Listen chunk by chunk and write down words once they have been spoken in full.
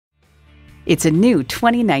It's a new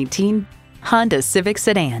 2019 Honda Civic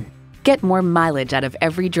sedan. Get more mileage out of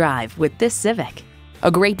every drive with this Civic. A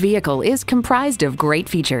great vehicle is comprised of great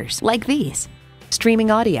features like these: streaming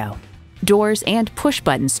audio, doors and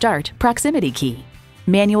push-button start proximity key,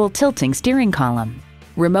 manual tilting steering column,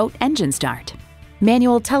 remote engine start,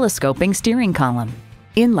 manual telescoping steering column,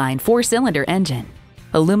 inline 4-cylinder engine,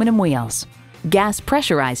 aluminum wheels, gas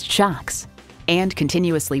pressurized shocks, and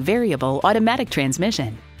continuously variable automatic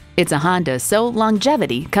transmission. It's a Honda, so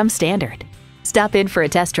longevity comes standard. Stop in for a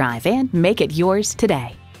test drive and make it yours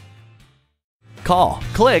today. Call,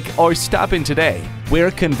 click, or stop in today.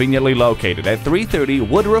 We're conveniently located at 330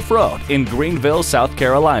 Woodruff Road in Greenville, South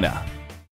Carolina.